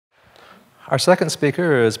Our second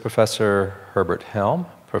speaker is Professor Herbert Helm,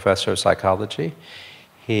 Professor of Psychology.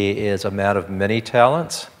 He is a man of many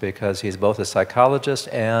talents because he's both a psychologist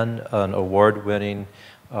and an award-winning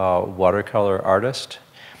watercolor artist.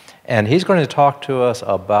 And he's going to talk to us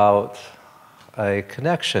about a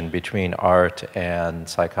connection between art and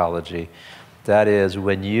psychology. That is,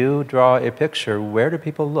 when you draw a picture, where do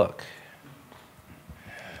people look?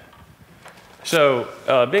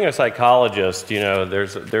 So, being a psychologist, you know,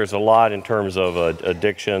 there's a lot in terms of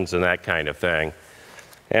addictions and that kind of thing.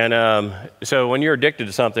 And so when you're addicted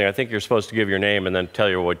to something, I think you're supposed to give your name and then tell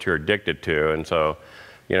you what you're addicted to. And so,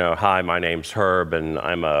 you know, hi, my name's Herb, and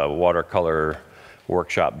I'm a watercolor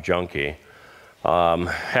workshop junkie.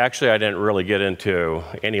 Actually, I didn't really get into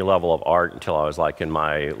any level of art until I was like in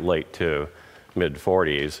my late to mid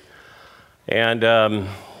 40s. And,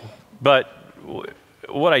 but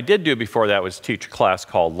what I did do before that was teach a class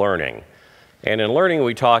called Learning. And in Learning,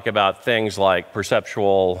 we talk about things like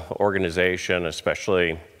perceptual organization,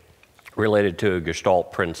 especially related to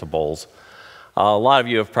Gestalt principles. A lot of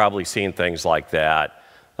you have probably seen things like that.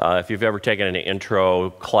 If you've ever taken an intro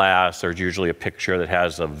class, there's usually a picture that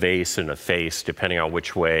has a vase and a face, depending on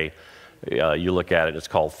which way you look at it. It's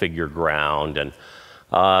called figure ground. And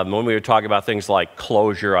when we would talk about things like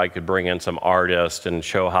closure, I could bring in some artists and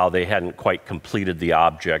show how they hadn't quite completed the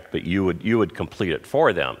object, but you would complete it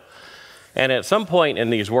for them. And at some point in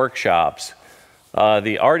these workshops,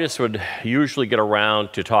 the artists would usually get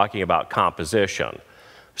around to talking about composition.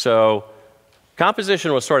 So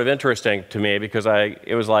composition was sort of interesting to me because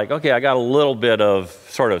it was like, okay, I got a little bit of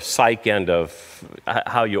sort of psych end of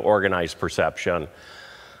how you organize perception.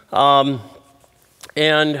 And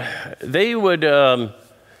they would,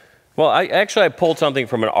 well, I pulled something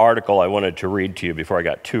from an article I wanted to read to you before I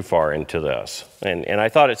got too far into this. And I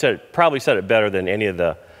thought it probably said it better than any of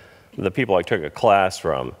the people I took a class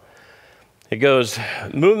from. It goes,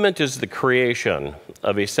 movement is the creation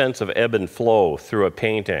of a sense of ebb and flow through a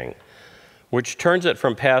painting, which turns it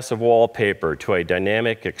from passive wallpaper to a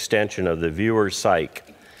dynamic extension of the viewer's psyche,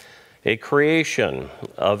 a creation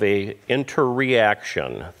of an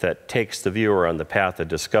interreaction that takes the viewer on the path of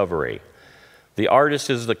discovery. The artist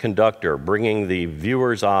is the conductor, bringing the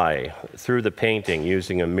viewer's eye through the painting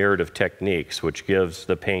using a myriad of techniques which gives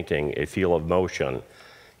the painting a feel of motion,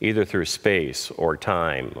 either through space or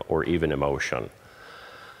time or even emotion.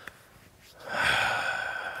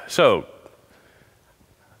 So,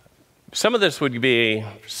 some of this would be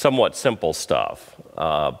somewhat simple stuff,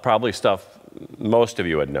 probably stuff most of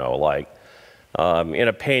you would know, like in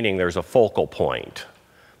a painting there's a focal point.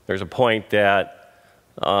 There's a point that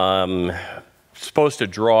supposed to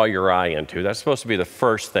draw your eye into. That's supposed to be the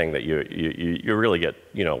first thing that you really get,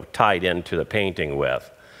 you know, tied into the painting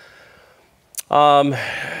with.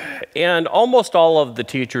 And almost all of the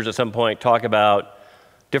teachers at some point talk about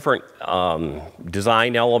different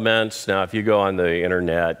design elements. Now, if you go on the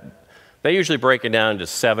internet, they usually break it down to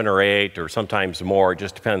 7 or 8 or sometimes more. It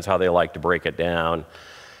just depends how they like to break it down.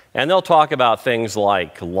 And they'll talk about things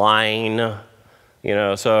like line, you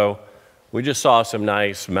know, so we just saw some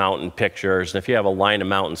nice mountain pictures. And if you have a line of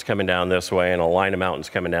mountains coming down this way and a line of mountains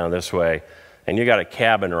coming down this way, and you got a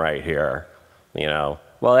cabin right here, you know,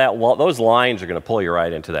 well, those lines are going to pull you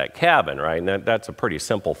right into that cabin, right? And that's a pretty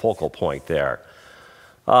simple focal point there.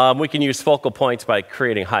 We can use focal points by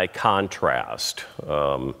creating high contrast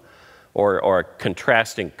or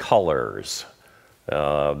contrasting colors,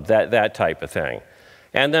 that type of thing.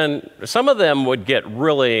 And then some of them would get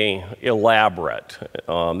really elaborate.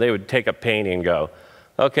 They would take a painting and go,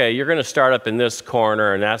 okay, you're going to start up in this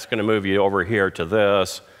corner, and that's going to move you over here to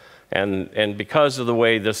this. And because of the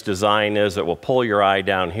way this design is, it will pull your eye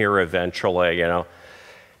down here eventually, you know.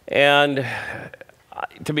 And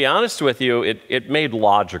to be honest with you, it made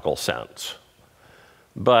logical sense.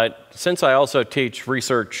 But since I also teach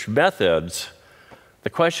research methods, the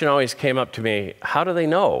question always came up to me, how do they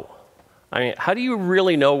know? I mean, how do you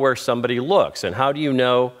really know where somebody looks? And how do you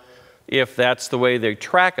know if that's the way they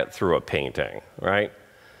track it through a painting, right?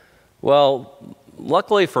 Well,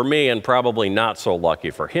 luckily for me, and probably not so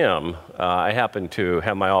lucky for him, I happen to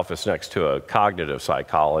have my office next to a cognitive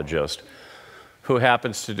psychologist who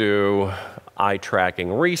happens to do eye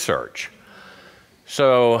tracking research.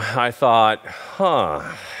 So I thought,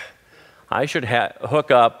 I should hook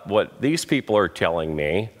up what these people are telling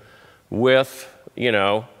me with, you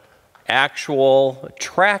know, actual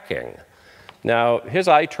tracking. Now, his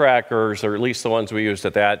eye trackers, or at least the ones we used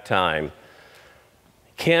at that time,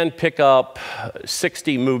 can pick up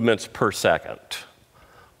 60 movements per second.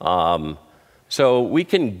 So we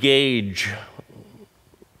can gauge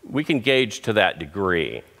to that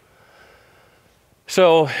degree.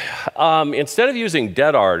 So instead of using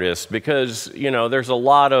dead artists, because there's a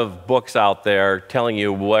lot of books out there telling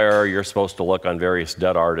you where you're supposed to look on various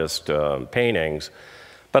dead artist paintings,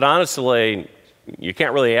 but honestly, you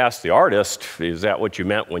can't really ask the artist, is that what you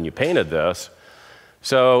meant when you painted this?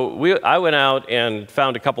 So I went out and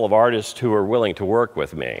found a couple of artists who were willing to work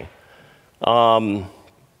with me. I'll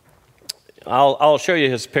show you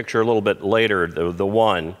his picture a little bit later, the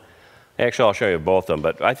one. Actually, I'll show you both of them.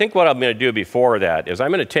 But I think what I'm going to do before that is I'm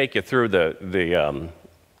going to take you through the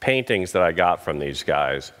paintings that I got from these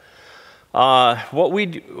guys. What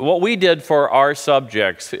we did for our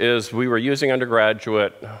subjects is we were using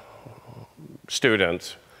undergraduate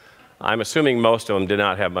students. I'm assuming most of them did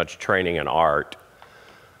not have much training in art.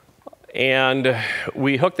 And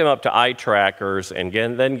we hooked them up to eye trackers and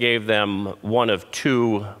then gave them one of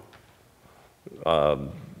two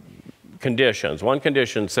conditions. One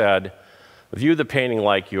condition said, view the painting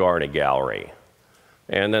like you are in a gallery.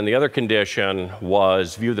 And then the other condition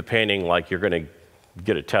was view the painting like you're going to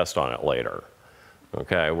get a test on it later.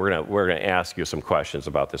 Okay, we're gonna ask you some questions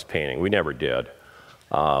about this painting. We never did.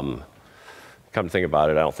 Come to think about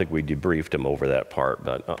it, I don't think we debriefed him over that part,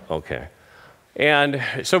 but okay. And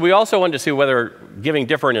so we also wanted to see whether giving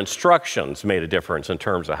different instructions made a difference in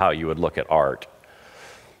terms of how you would look at art.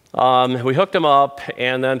 We hooked them up,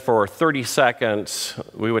 and then for 30 seconds,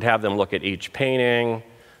 we would have them look at each painting.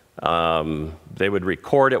 They would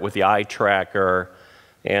record it with the eye tracker,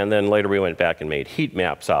 and then later we went back and made heat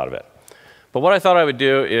maps out of it. But what I thought I would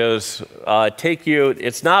do is take you,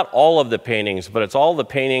 it's not all of the paintings, but it's all the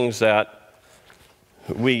paintings that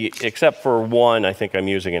except for one, I think I'm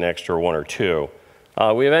using an extra one or two.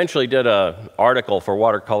 We eventually did an article for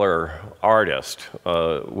Watercolor Artist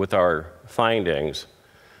with our findings.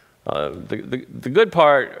 The good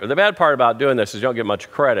part, or the bad part about doing this is you don't get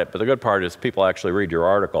much credit, but the good part is people actually read your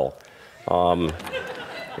article. When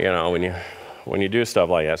you do stuff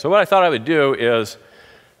like that. So what I thought I would do is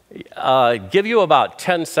give you about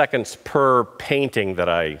 10 seconds per painting that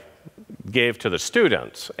I gave to the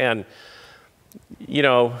students. And you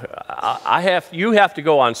have to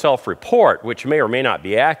go on self-report, which may or may not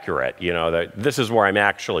be accurate, that this is where I'm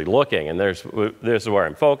actually looking and this is where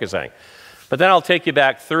I'm focusing. But then I'll take you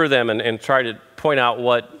back through them and try to point out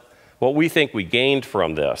what we think we gained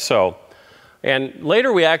from this. And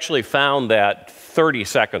later we actually found that 30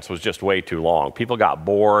 seconds was just way too long. People got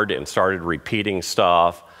bored and started repeating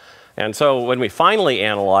stuff. And so when we finally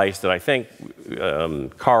analyzed it, I think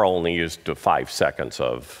Carl only used 5 seconds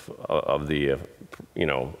of the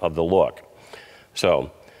look.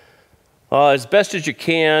 So as best as you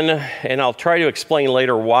can, and I'll try to explain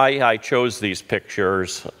later why I chose these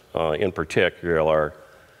pictures in particular.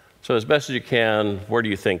 So as best as you can, where do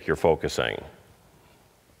you think you're focusing?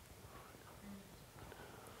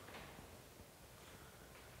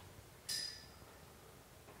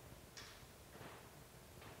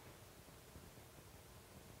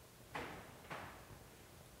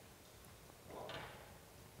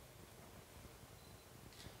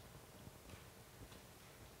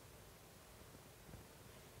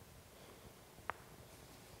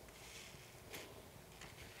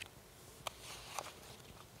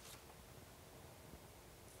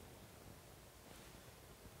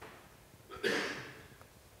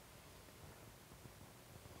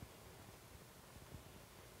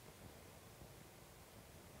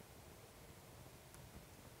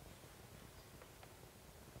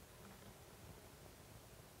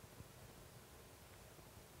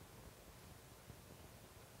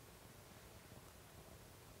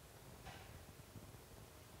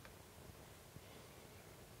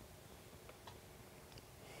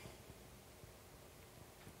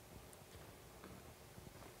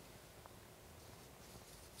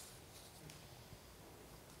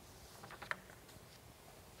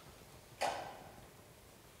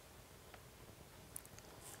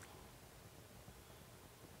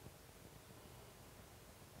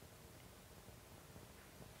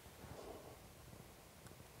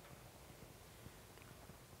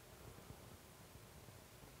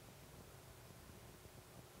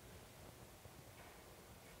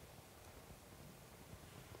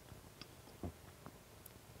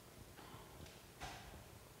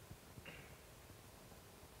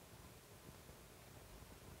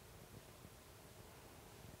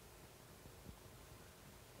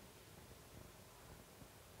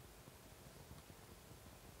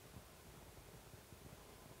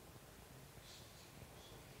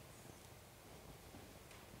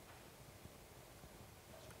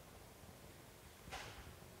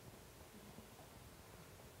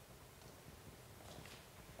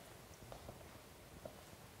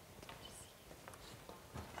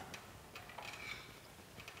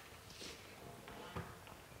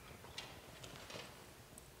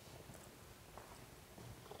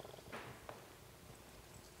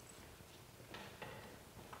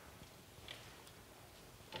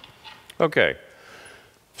 Okay.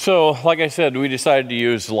 So, like I said, we decided to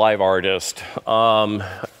use Live Artist.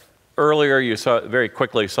 Earlier, you very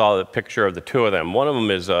quickly saw the picture of the two of them. One of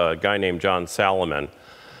them is a guy named John Salomon.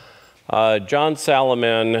 John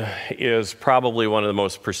Salomon is probably one of the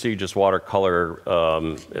most prestigious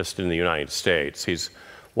watercolorists in the United States. He's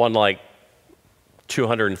won like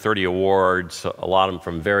 230 awards, a lot of them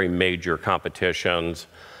from very major competitions.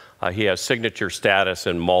 He has signature status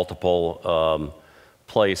in multiple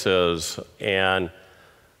places, and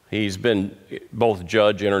he's been both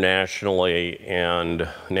judged internationally and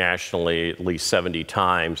nationally at least 70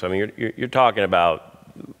 times. I mean, you're talking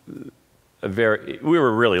about we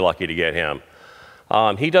were really lucky to get him.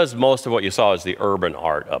 He does most of what you saw as the urban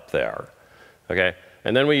art up there, okay?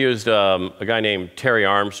 And then we used a guy named Terry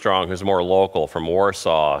Armstrong, who's more local from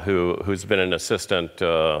Warsaw, who's been an assistant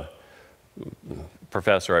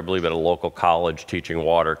professor, I believe, at a local college teaching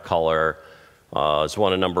watercolor. Has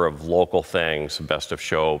won a number of local things, Best of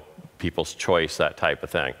Show, People's Choice, that type of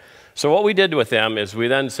thing. So what we did with them is we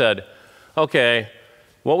then said, okay,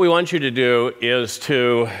 what we want you to do is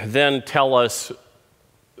to then tell us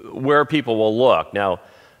where people will look. Now,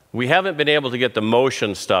 we haven't been able to get the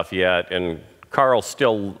motion stuff yet, and Carl's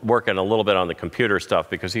still working a little bit on the computer stuff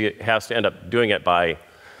because he has to end up doing it by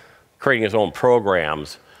creating his own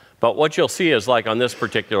programs. But what you'll see is, like on this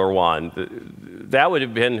particular one, that would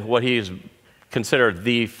have been what he's considered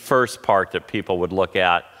the first part that people would look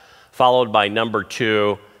at, followed by number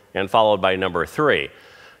 2, and followed by number 3.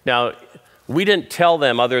 Now, we didn't tell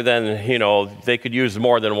them, other than, you know, they could use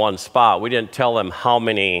more than one spot, we didn't tell them how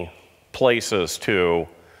many places to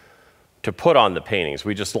put on the paintings.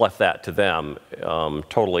 We just left that to them,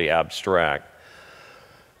 totally abstract.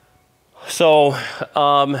 So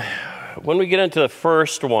when we get into the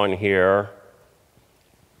first one here,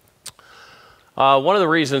 one of the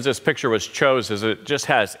reasons this picture was chosen is it just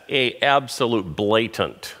has an absolute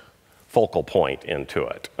blatant focal point into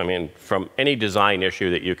it. I mean, from any design issue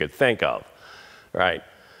that you could think of, right?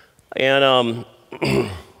 And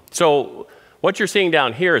so what you're seeing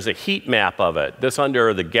down here is a heat map of it. This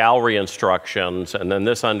under the gallery instructions, and then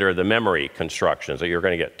this under the memory constructions that you're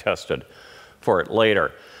going to get tested for it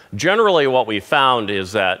later. Generally, what we found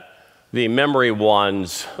is that the memory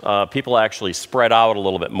ones, people actually spread out a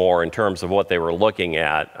little bit more in terms of what they were looking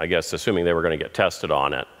at, I guess, assuming they were going to get tested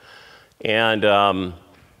on it. And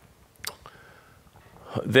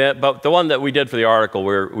but the one that we did for the article,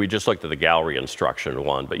 we just looked at the gallery instruction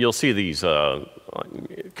one, but you'll see these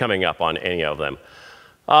coming up on any of them.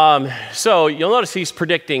 So you'll notice he's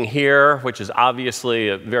predicting here, which is obviously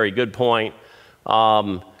a very good point.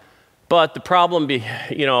 But the problem,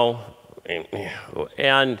 you know,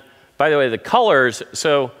 and by the way, the colors,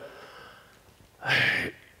 so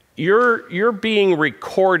you're being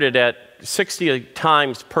recorded at 60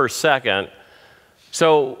 times per second.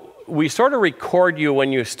 So we sort of record you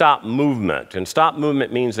when you stop movement, and stop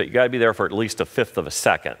movement means that you got to be there for at least 1/5 of a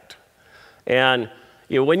second. And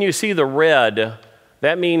you know, when you see the red,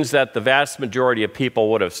 that means that the vast majority of people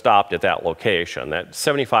would have stopped at that location, that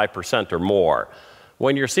 75% or more.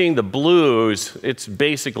 When you're seeing the blues, it's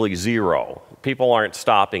basically 0. People aren't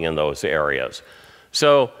stopping in those areas.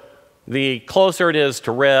 So the closer it is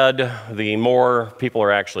to red, the more people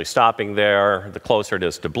are actually stopping there. The closer it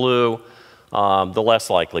is to blue, the less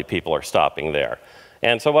likely people are stopping there.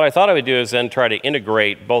 And so what I thought I would do is then try to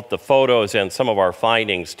integrate both the photos and some of our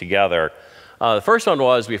findings together. The first one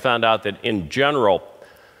was we found out that in general,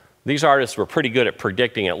 these artists were pretty good at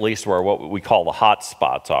predicting at least where what we call the hot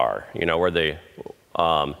spots are, you know, where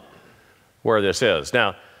this is.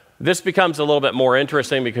 Now, this becomes a little bit more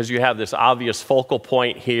interesting because you have this obvious focal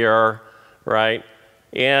point here, right?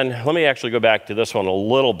 And let me actually go back to this one a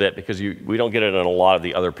little bit because we don't get it in a lot of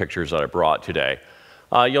the other pictures that I brought today.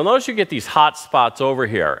 You'll notice you get these hot spots over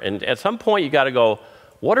here, and at some point you got to go,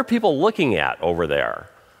 what are people looking at over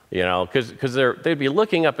there? You know, because they'd be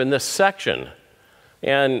looking up in this section.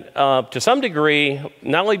 And to some degree,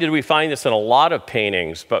 not only did we find this in a lot of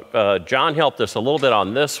paintings, but John helped us a little bit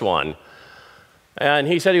on this one. And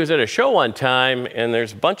he said he was at a show one time, and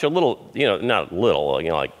there's a bunch of little, you know, not little, you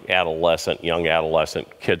know, like young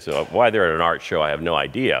adolescent kids. Why they're at an art show, I have no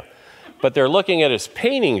idea. But they're looking at his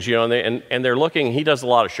paintings, you know, and they're looking, he does a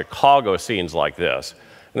lot of Chicago scenes like this.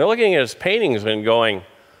 And they're looking at his paintings and going,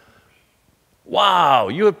 wow,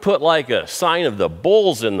 you would put like a sign of the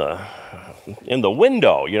bulls in the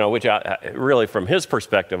window, you know, which really from his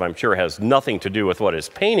perspective, I'm sure has nothing to do with what his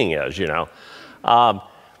painting is, you know.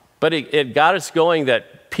 But it got us going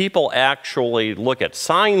that people actually look at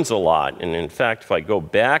signs a lot. And in fact, if I go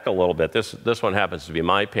back a little bit, this one happens to be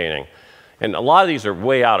my painting. And a lot of these are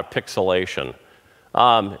way out of pixelation.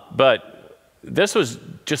 But this was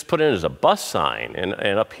just put in as a bus sign,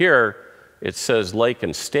 and up here it says Lake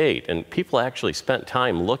and State, and people actually spent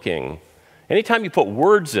time looking. Anytime you put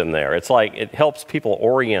words in there, it's like it helps people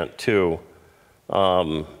orient to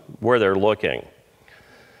where they're looking.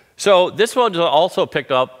 So this one's also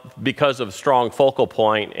picked up because of strong focal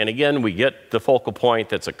point, and again, we get the focal point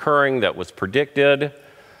that's occurring that was predicted.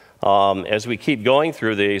 As we keep going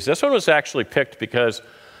through these, this one was actually picked because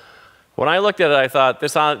when I looked at it, I thought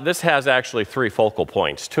this has actually 3 focal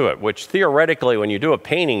points to it, which theoretically, when you do a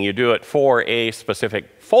painting, you do it for a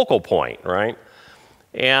specific focal point, right?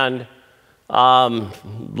 And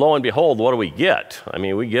lo and behold, what do we get? I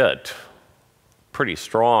mean, we get pretty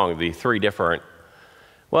strong the 3 different.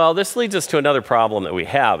 Well, this leads us to another problem that we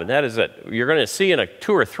have, and that is that you're going to see in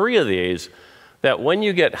 2 or 3 of these that when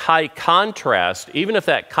you get high contrast, even if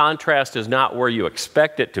that contrast is not where you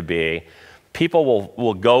expect it to be, people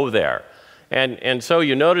will go there. And so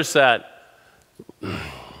you notice that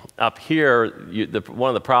up here, one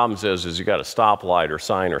of the problems is you got a stoplight or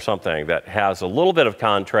sign or something that has a little bit of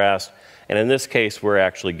contrast, and in this case, we're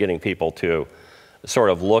actually getting people to sort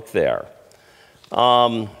of look there.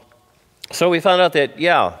 So we found out that,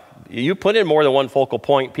 yeah, you put in more than 1 focal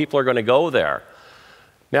point, people are going to go there.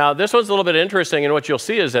 Now, this one's a little bit interesting, and what you'll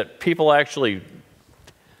see is that people actually,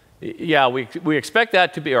 yeah, we expect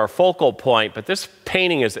that to be our focal point, but this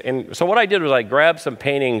painting is, and so what I did was I grabbed some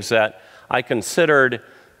paintings that I considered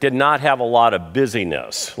did not have a lot of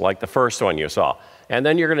busyness, like the first one you saw. And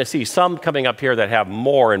then you're going to see some coming up here that have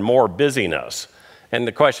more and more busyness. And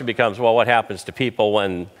the question becomes, well, what happens to people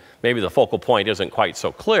when maybe the focal point isn't quite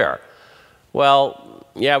so clear? Well,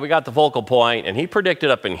 yeah, we got the focal point, and he predicted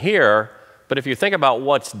up in here, but if you think about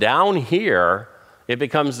what's down here, it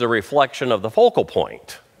becomes the reflection of the focal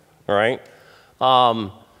point, right?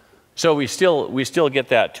 So we still get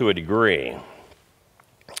that to a degree.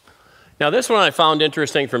 Now, this one I found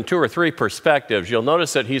interesting from 2 or 3 perspectives. You'll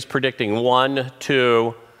notice that he's predicting 1,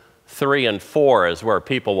 2, 3, and 4 is where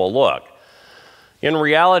people will look. In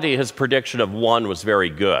reality, his prediction of 1 was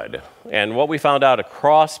very good. And what we found out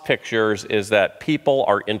across pictures is that people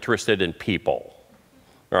are interested in people,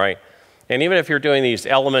 right? And even if you're doing these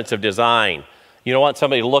elements of design, you don't want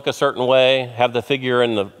somebody to look a certain way, have the figure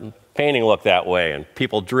in the painting look that way, and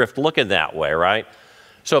people drift looking that way, right?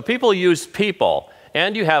 So people use people,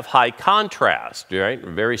 and you have high contrast, right?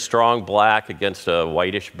 Very strong black against a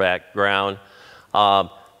whitish background.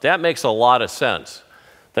 That makes a lot of sense.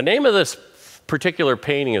 The name of this particular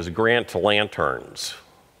painting is Grant Lanterns.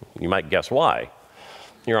 You might guess why.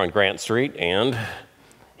 You're on Grant Street, and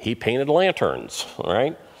he painted lanterns,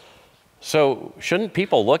 right? So shouldn't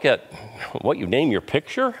people look at what you name your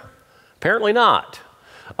picture? Apparently not.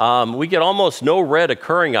 We get almost no red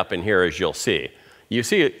occurring up in here, as you'll see. You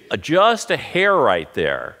see just a hair right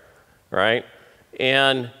there, right?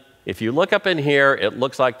 And if you look up in here, it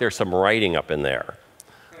looks like there's some writing up in there.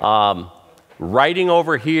 Writing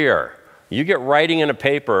over here. You get writing in a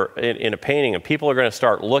paper, in a painting, and people are going to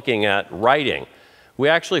start looking at writing. We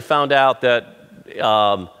actually found out that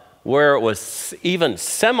where it was even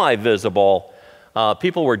semi-visible,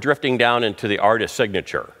 people were drifting down into the artist's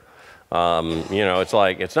signature. You know, it's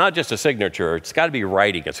like, it's not just a signature, it's got to be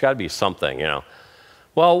writing, it's got to be something, you know.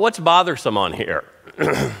 Well, what's bothersome on here?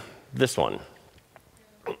 This one.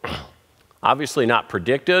 Obviously not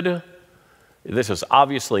predicted. This is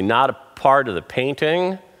obviously not a part of the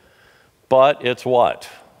painting, but it's what?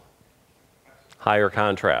 Higher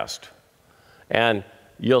contrast. And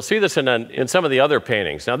you'll see this in some of the other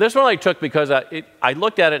paintings. Now, this one I took because I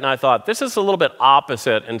looked at it and I thought, this is a little bit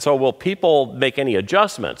opposite, and so will people make any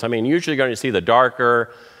adjustments? I mean, usually you're going to see the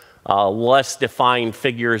darker, less defined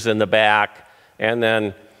figures in the back, and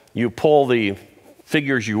then you pull the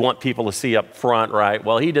figures you want people to see up front, right?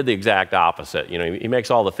 Well, he did the exact opposite. You know, he makes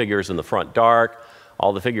all the figures in the front dark,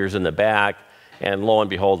 all the figures in the back, and lo and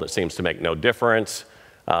behold, it seems to make no difference.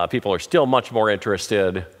 People are still much more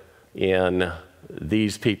interested in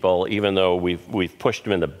these people, even though we've pushed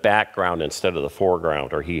them in the background instead of the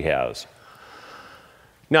foreground, or he has.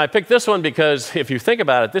 Now, I picked this one because if you think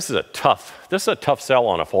about it, this is a tough sell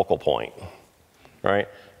on a focal point, right?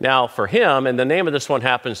 Now, for him, and the name of this one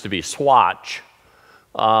happens to be Swatch,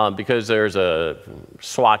 because there's a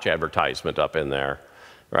Swatch advertisement up in there,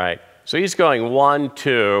 right? So he's going 1,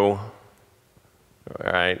 2,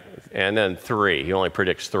 right, and then 3. He only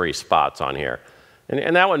predicts 3 spots on here.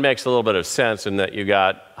 And that one makes a little bit of sense in that you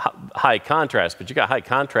got high contrast, but you got high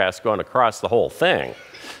contrast going across the whole thing,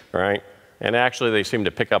 right? And actually, they seem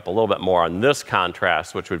to pick up a little bit more on this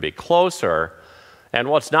contrast, which would be closer. And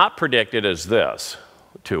what's not predicted is this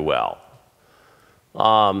too well.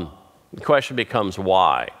 The question becomes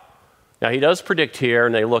why. Now, he does predict here,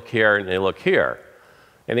 and they look here, and they look here.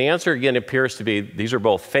 And the answer, again, appears to be these are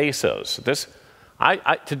both faces.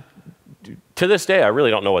 To this day, I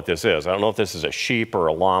really don't know what this is. I don't know if this is a sheep or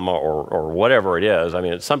a llama or whatever it is. I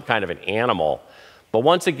mean, it's some kind of an animal. But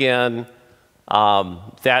once again,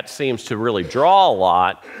 that seems to really draw a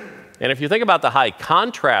lot. And if you think about the high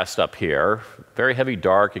contrast up here, very heavy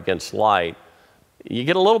dark against light, you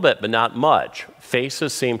get a little bit, but not much.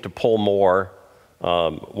 Faces seem to pull more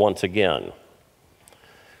once again.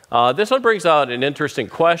 This one brings out an interesting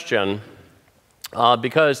question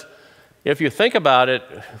because if you think about it,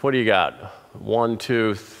 what do you got? 1,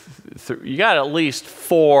 2, 3. You got at least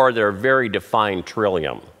 4 that are very defined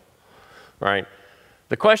trillium, right?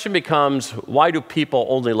 The question becomes, why do people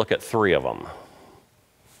only look at 3 of them?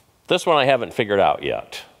 This one I haven't figured out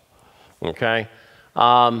yet, okay?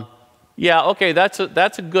 Yeah, okay, that's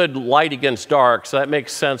a good light against dark, so that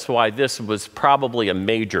makes sense why this was probably a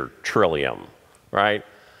major trillium, right?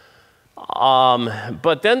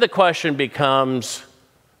 But then the question becomes,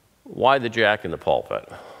 why the jack in the pulpit?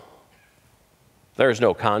 There's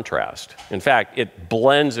no contrast. In fact, it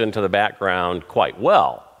blends into the background quite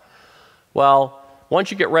well. Well,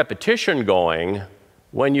 once you get repetition going,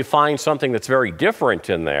 when you find something that's very different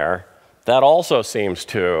in there, that also seems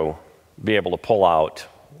to be able to pull out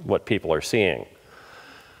what people are seeing.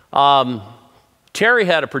 Terry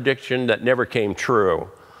had a prediction that never came true.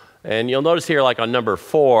 And you'll notice here, like on number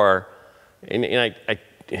 4, and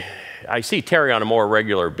I see Terry on a more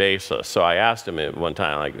regular basis. So I asked him at one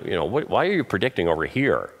time, like, you know, why are you predicting over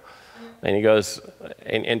here? And he goes,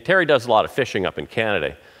 and Terry does a lot of fishing up in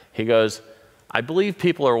Canada. He goes, I believe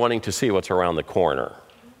people are wanting to see what's around the corner.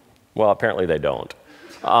 Well, apparently they don't.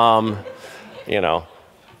 You know.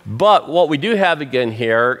 But what we do have again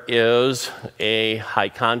here is a high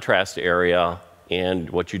contrast area, and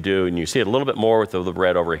what you do, and you see it a little bit more with the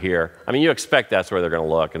red over here. I mean, you expect that's where they're going to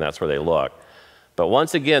look, and that's where they look. But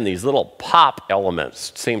once again, these little pop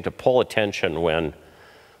elements seem to pull attention when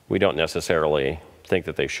we don't necessarily think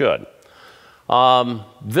that they should.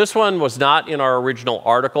 This one was not in our original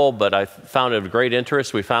article, but I found it of great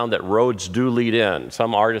interest. We found that roads do lead in.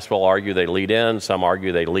 Some artists will argue they lead in, some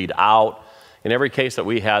argue they lead out. In every case that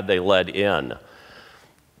we had, they led in.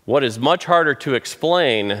 What is much harder to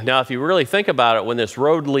explain, now if you really think about it, when this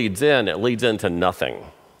road leads in, it leads into nothing.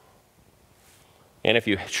 And if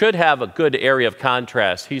you should have a good area of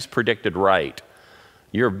contrast, he's predicted right.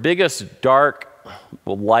 Your biggest dark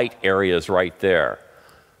light area is right there.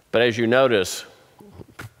 But as you notice,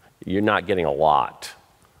 you're not getting a lot.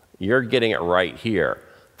 You're getting it right here.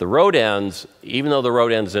 The road ends, even though the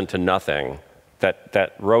road ends into nothing,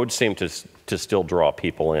 that road seemed to still draw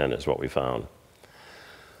people in, is what we found.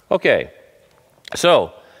 Okay,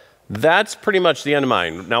 so that's pretty much the end of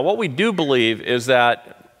mine. Now, what we do believe is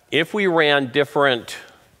that if we ran different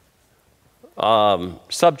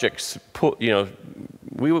subjects, you know,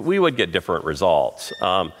 we would get different results.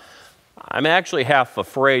 I'm actually half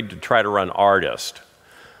afraid to try to run artist,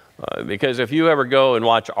 because if you ever go and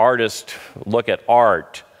watch artists look at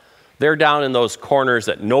art, they're down in those corners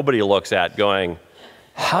that nobody looks at going,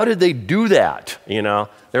 how did they do that? You know,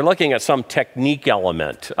 they're looking at some technique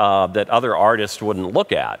element that other artists wouldn't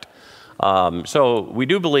look at. So we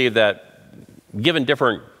do believe that given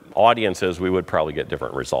different audiences, we would probably get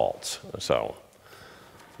different results. So,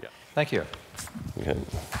 yeah. Thank you. Okay.